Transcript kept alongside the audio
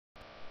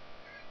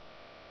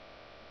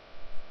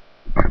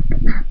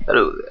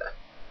Hello there.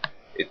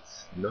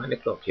 It's 9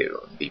 o'clock here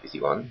on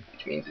BBC One,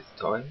 which means it's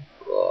time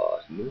for our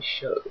new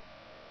show,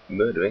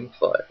 Murdering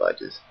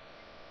Firefighters.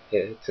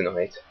 Here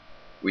tonight,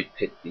 we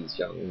pit these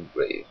young,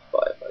 brave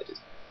firefighters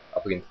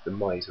up against the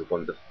might of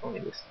one of the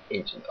finest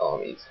ancient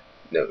armies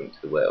known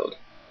to the world.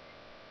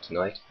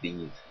 Tonight,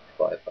 these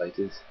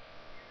firefighters,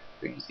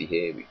 who you see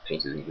here, we've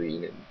painted in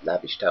green and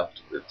lavished out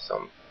with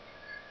some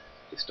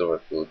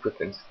historical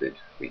equipment that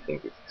we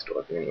think is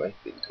historical anyway,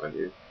 that you try to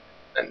do,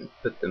 and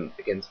put them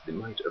against the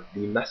might of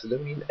the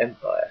Macedonian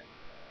Empire.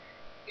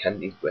 Can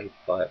these brave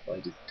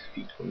firefighters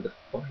defeat one of the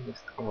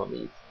finest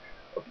armies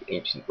of the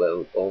ancient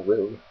world, or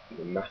will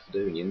the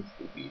Macedonians,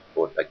 who will be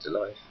brought back to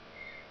life,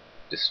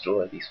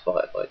 destroy these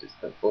firefighters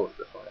and force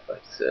the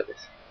firefighter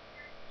service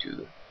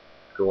to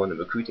go on a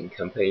recruiting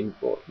campaign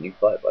for new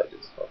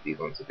firefighters while these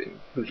ones have been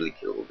brutally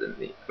killed in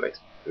the most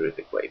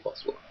horrific way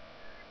possible?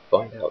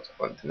 Find out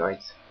on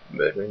tonight's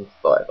Murdering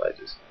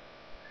Firefighters.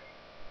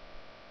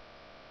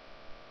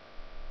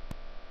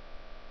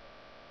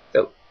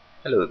 So,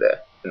 hello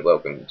there, and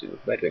welcome to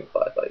Murdering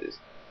Firefighters,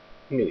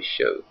 the newest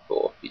show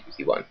for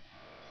BBC One.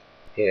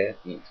 Here,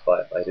 these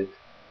firefighters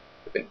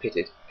have been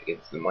pitted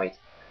against the might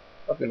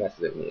of the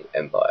Macedonian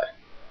Empire.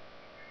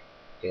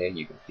 Here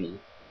you can see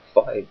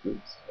 5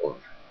 groups of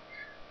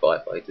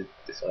firefighters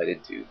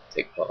decided to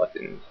take part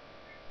in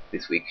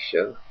this week's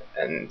show,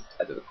 and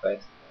as a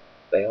request,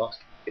 they asked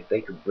if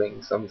they could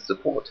bring some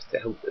support to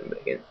help them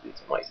against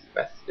this mighty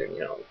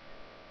Macedonian army.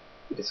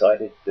 We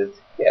decided that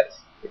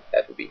yes,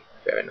 that would be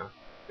fair enough.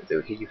 And so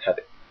here you have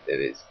it.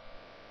 There is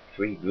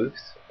 3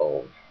 groups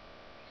of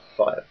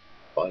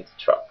firefighter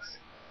trucks.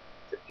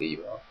 So here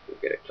you are. We'll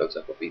get a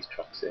close-up of these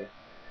trucks here.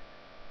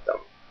 Some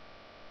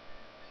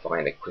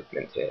fine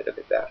equipment here. Look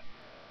at that.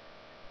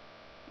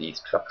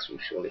 These trucks will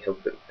surely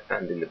help them.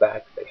 And in the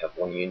back, they have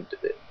one unit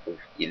of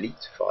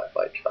elite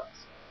firefighter trucks,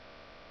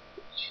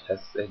 which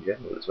has a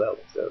general as well.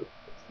 So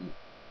let's see.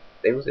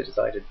 They also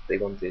decided they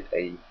wanted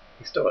a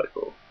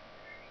historical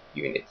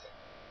unit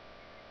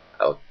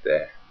out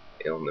there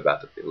on the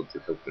battlefield to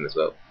help them as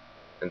well.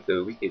 And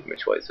so we gave them a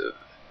choice of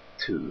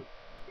 2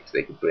 which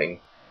they could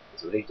bring.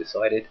 So they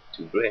decided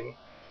to bring,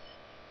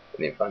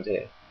 and in front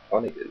here,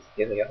 onagers.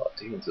 Here they are,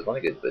 2 units of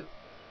onagers, but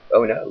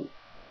oh no,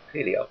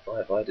 clearly our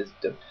firefighters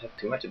don't have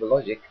too much of a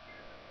logic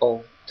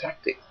or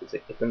tactics, because they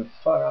put them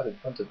far out in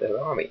front of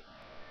their army.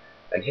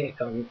 And here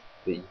comes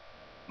the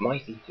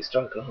mighty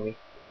historical army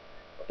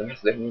of the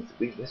Macedonians that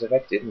we've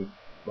resurrected, and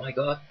my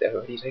god, they're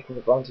already taking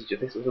advantage of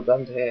this little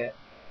band here,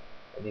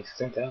 and they've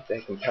sent out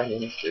their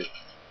companions to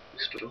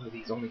destroy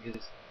these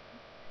onagers.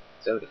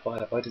 So the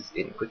firefighters,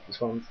 in quick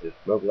response, have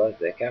mobilized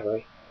their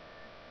cavalry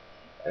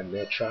and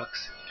their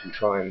trucks to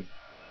try and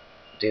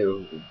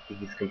deal with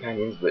these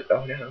companions, but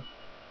oh no,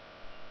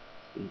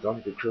 these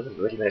onager crew have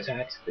already been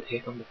attacked. But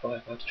here come the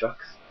firefighter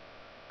trucks,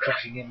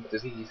 crashing into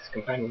these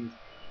companions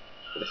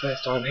for the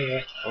first time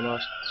here on our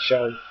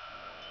show.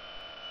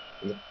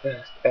 In the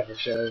first ever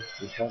show,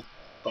 we have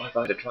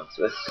firefighter trucks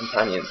with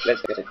companions.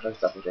 Let's get a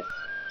close-up of this.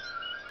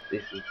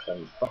 This is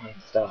some fine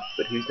stuff,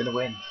 but who's going to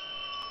win?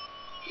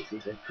 This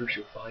is a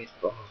crucial fight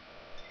for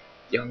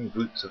young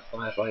groups of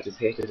firefighters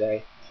here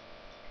today.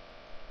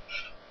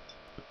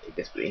 They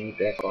desperately need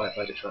their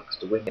firefighter trucks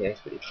to win this,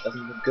 but it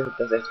doesn't look good,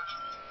 does it?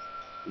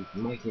 These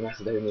mighty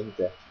Macedonians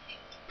are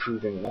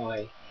proving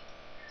why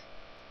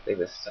they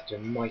were such a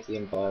mighty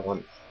empire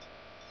once.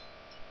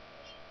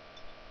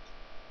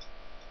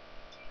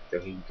 So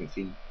here you can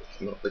see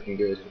it's not looking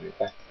good, and in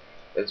fact,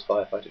 those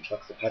firefighter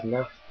trucks have had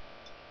enough.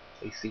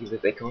 They see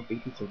that they can't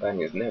beat these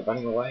companions, and they're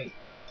running away.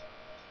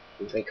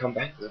 Will they come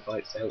back to the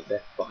fight to help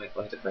their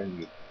firefighter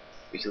friends?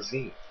 We shall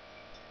see.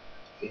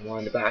 Meanwhile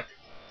in the back,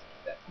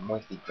 that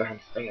mighty grand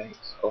phalanx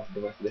of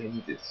the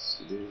Macedonians is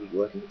slowly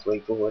working its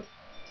way forward.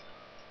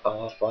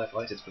 Are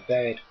firefighters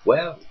prepared?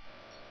 Well,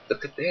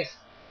 look at this.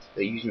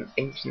 They're using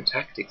ancient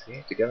tactics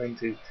here to go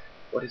into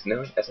what is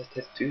known as a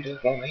testudo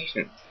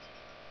formation.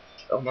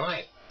 Oh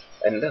my!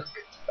 And look,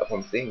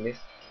 upon seeing this,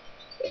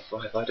 their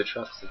firefighter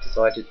trucks have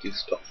decided to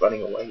stop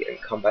running away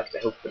and come back to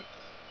help them.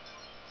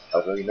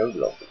 How very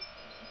noble of them.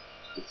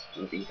 This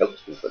will be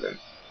helpful for them.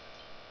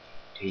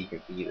 Here you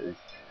can see that those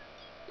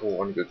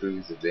poor onager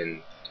crews have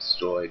been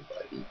destroyed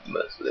by the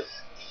merciless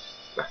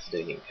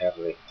Macedonian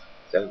cavalry.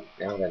 So,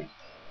 now then,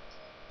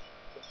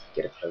 let's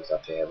get a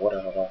close-up here. What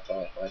are our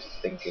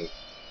firefighters thinking?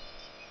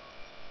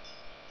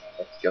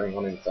 What's going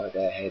on inside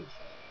their heads?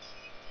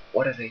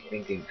 What are they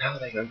thinking? How are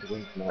they going to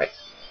win tonight?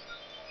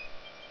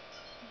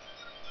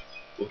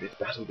 Will this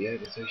battle be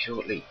over so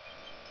shortly?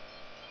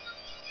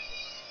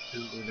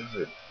 Who will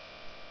know?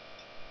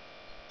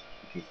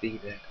 You can see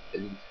that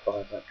elite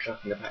firefighter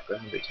truck in the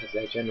background which has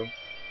their general.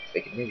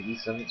 They could maybe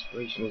use some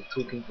inspirational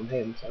talking from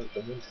him to help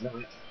them win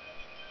tonight.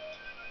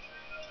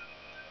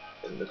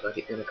 Doesn't look like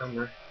it's going to come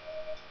though.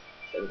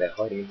 So they're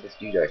hiding in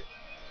testudo.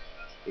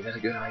 Is that a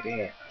good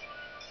idea?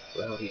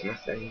 Well, these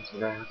Macedonians will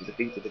know how to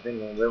defeat it if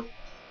anyone will.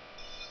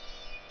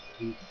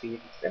 Here you can see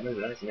it. They're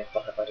mobilizing their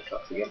firefighter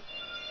trucks again.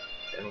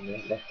 Down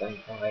their left-hand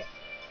side.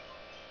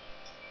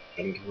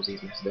 Heading towards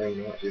these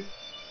Macedonian archers.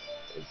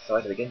 They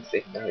decided against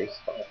it. Now these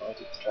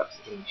firefighters trucks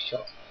are getting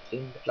shot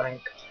in the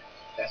flank.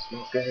 That's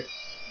not good.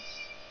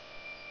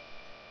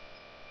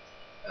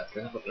 That's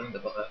another blunder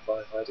by our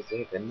firefighters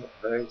here. They're not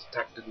very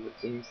tactical, it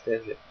seems.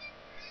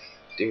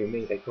 Dear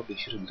me, they probably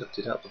should have looked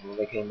it up before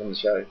they came on the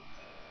show.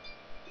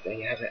 But there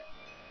you have it.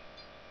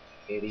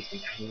 Here these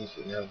companions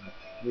will now have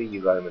free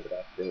roam of the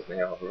battlefield and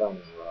they are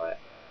running riot.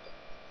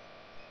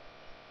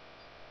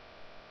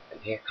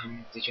 And here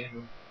comes the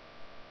general.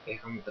 Here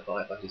comes the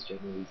firefighters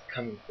general. He's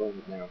coming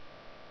forward now.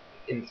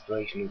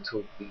 Inspirational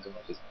talk. These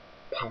are just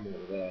pummel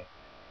their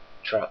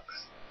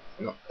trucks.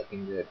 It's not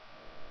looking good.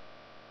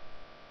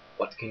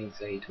 What can you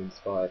say to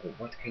inspire them?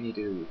 What can you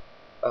do?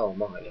 Oh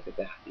my, look at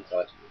that. These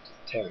archers are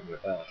just tearing them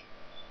apart.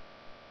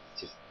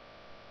 It's just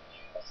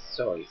a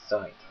sorry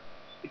sight.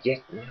 But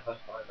yet, none of our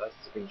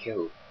firefighters have been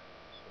killed.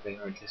 They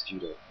are in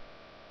Testudo.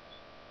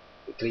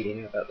 They clearly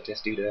know about the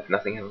Testudo, if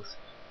nothing else.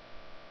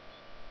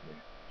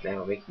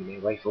 Now making their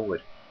way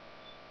forward.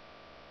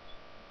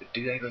 But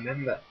do they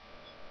remember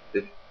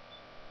that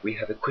we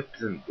have equipped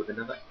them with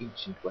another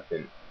ancient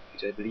weapon,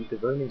 which I believe the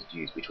Romans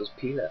used, which was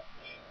Pila?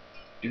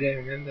 Do they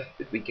remember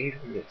that we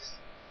gave them this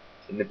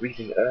in the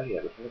briefing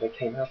earlier before they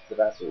came out of the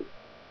battle?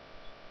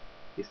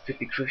 This could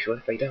be crucial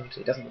if they don't.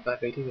 It doesn't look like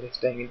they do. They're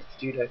staying in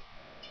Testudo.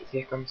 But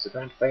here comes the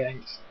grand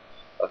phalanx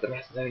of the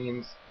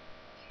Macedonians.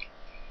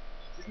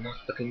 This is not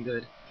looking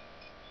good.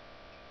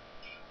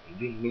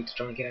 We really need to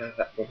try and get out of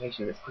that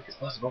formation as quick as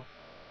possible.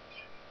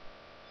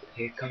 But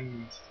here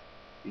comes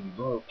the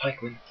royal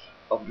pikemen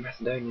of the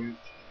Macedonians.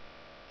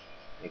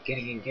 They're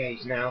getting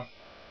engaged now.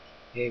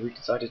 Here we've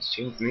decided to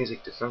change the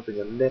music to something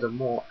a little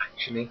more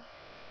actiony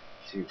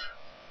to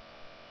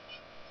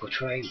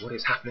portray what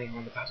is happening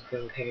on the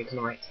battlefield here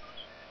tonight.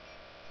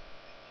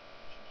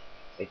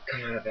 They've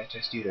come out of their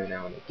Testudo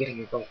now and they're getting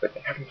involved, but they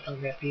haven't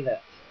thrown their Pila.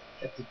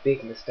 That's a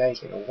big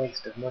mistake and a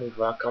waste of money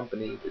for our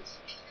company that's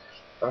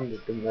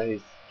funded them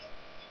those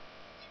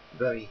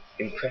very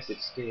impressive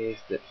steers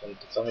that they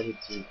decided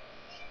to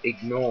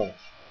ignore.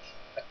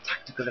 A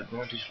tactical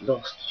advantage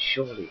lost,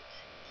 surely.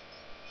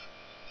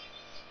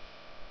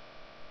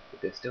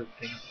 But they're still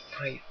putting up a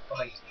brave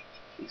fight.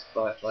 These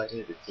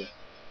firefighters, it's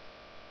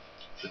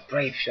a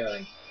brave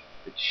showing.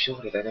 But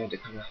surely they're going to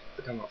come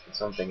up with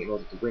something in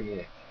order to win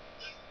here.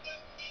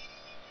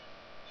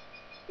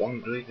 One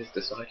group has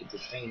decided to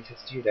stay in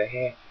Testudo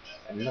here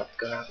and not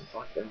go out and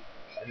fight them.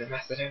 And the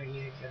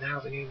Macedonians are now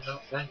beginning to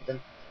outflank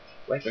them.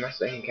 Where's the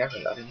Macedonian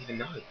cavalry? I don't even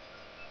know.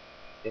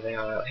 Here they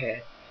are out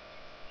here.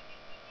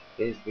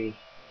 Here's the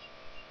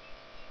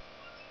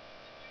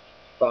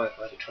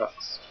firefighter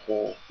trucks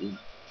for the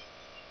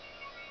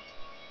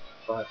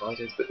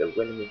firefighters, but they're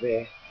well in the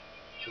rear.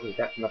 Surely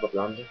that's another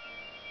blunder.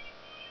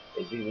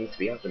 They do need to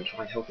be up and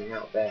try helping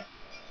out their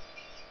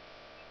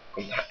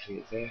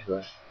compatriots there who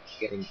are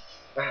getting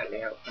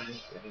badly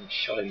outflanked. They're being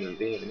shot in the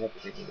rear and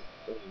everything.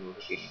 It's all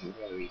looking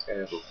very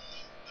terrible.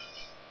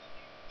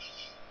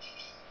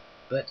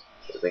 But,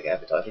 for the big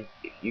advertising,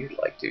 if you'd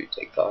like to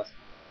take part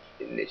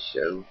in this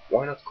show,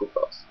 why not call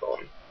us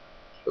on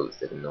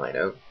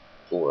 0790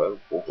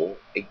 4044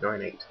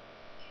 898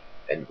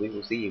 and we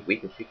will see if we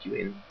can fit you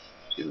in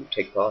to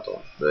take part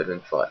on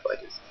Murdering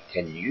Firefighters.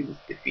 Can you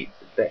defeat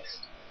the best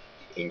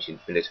the ancient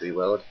military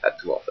world had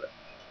to offer?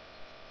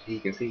 Here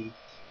you can see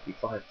the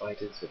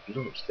firefighters have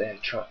launched their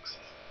trucks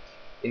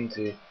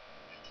into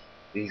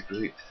these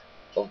groups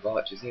of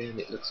archers here, and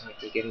it looks like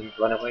they're getting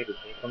run away, but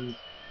here comes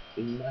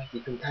the mighty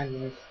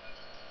companions.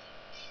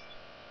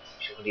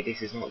 Surely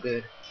this is not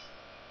good.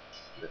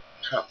 The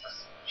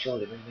trucks,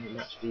 surely they're no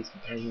match for these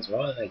companions, or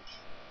are they?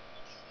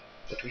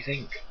 What do we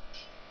think?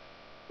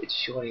 It's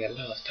surely a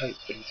last hope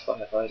for these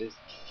firefighters,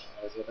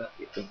 as they're about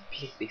to get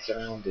completely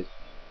surrounded.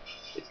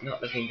 It's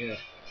not looking good.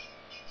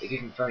 They've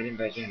even thrown in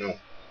their general.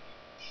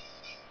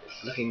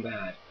 It's looking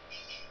bad.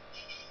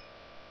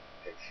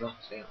 They're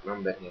vastly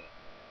outnumbered here.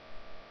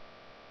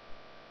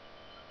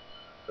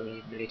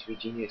 Only a military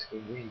genius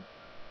can win.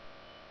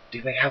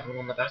 Do they have one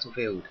on the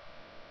battlefield?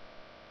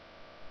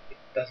 It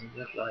doesn't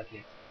look like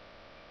it.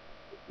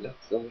 It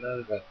looks all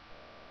over.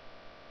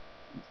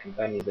 These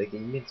companions, they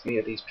can mince me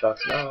of these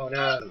trucks. No,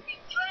 no! The enemy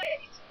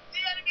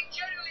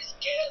general is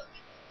killed!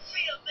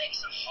 Fear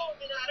makes a hole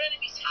in our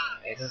enemy's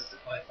heart! There goes the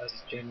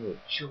firefighters general.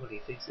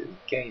 Surely this is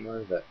game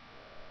over. A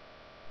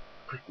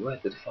quick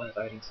word to the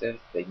firefighting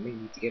service. They may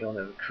need to get on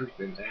a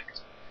recruitment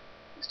act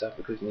to start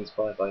recruiting these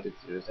firefighters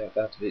who are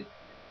about to be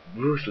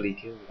brutally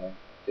killed out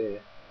there.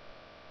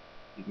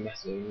 These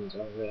Macedonians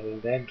are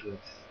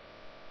relentless.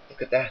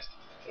 Look at that.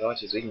 The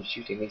archers are even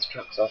shooting these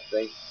trucks after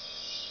they've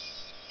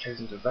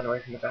chosen to run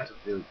away from the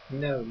battlefield.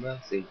 No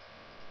mercy.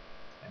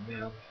 And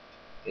now,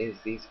 here's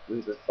these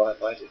group of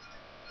firefighters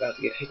about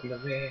to get hit in the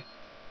rear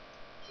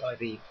by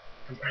the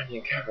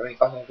companion cavalry.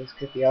 Oh, this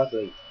could be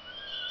ugly.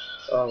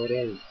 Oh, it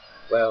is.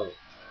 Well,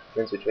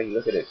 depends which way you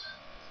look at it.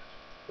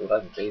 All I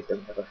can say is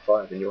don't have a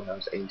fire in your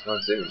house anytime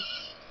soon.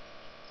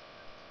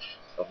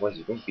 Otherwise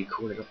you won't be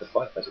calling up the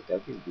firefighters,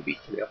 you'll be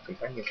calling up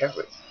companion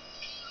cavalry.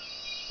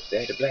 If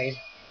they're to blame,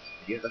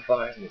 if you have a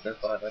fire and there's no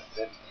firefighter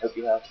there to help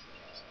you out.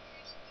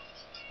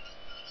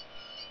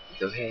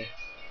 So here,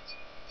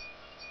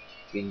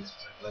 These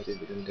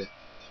firefighters are going to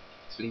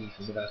flee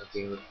from the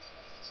battlefield.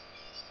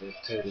 They're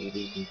totally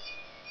beaten.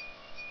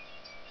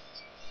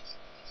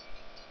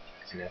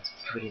 And that's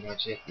pretty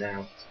much it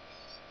now.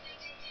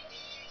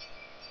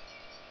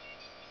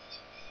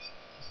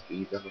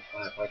 These other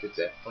firefighters,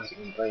 they're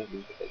fighting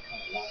bravely, but they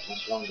can't last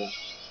much longer.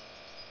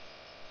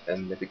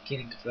 And they're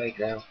beginning to break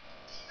now,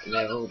 and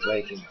they're all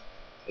breaking.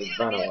 They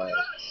run away,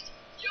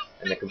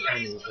 and their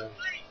companions run.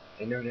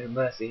 They know no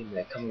mercy, and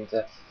they're coming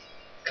to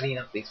clean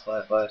up these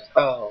firefighters.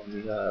 Oh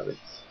no,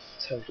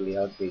 it's totally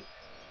ugly.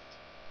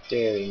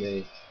 Deary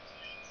me.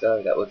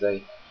 So that was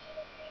a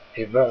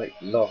heroic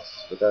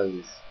loss for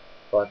those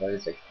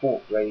firefighters. They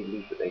fought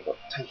bravely, but they got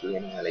totally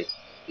annihilated.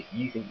 If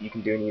you think you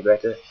can do any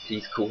better,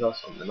 please call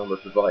us on the number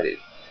provided.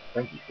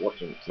 Thank you for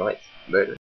watching tonight's Murder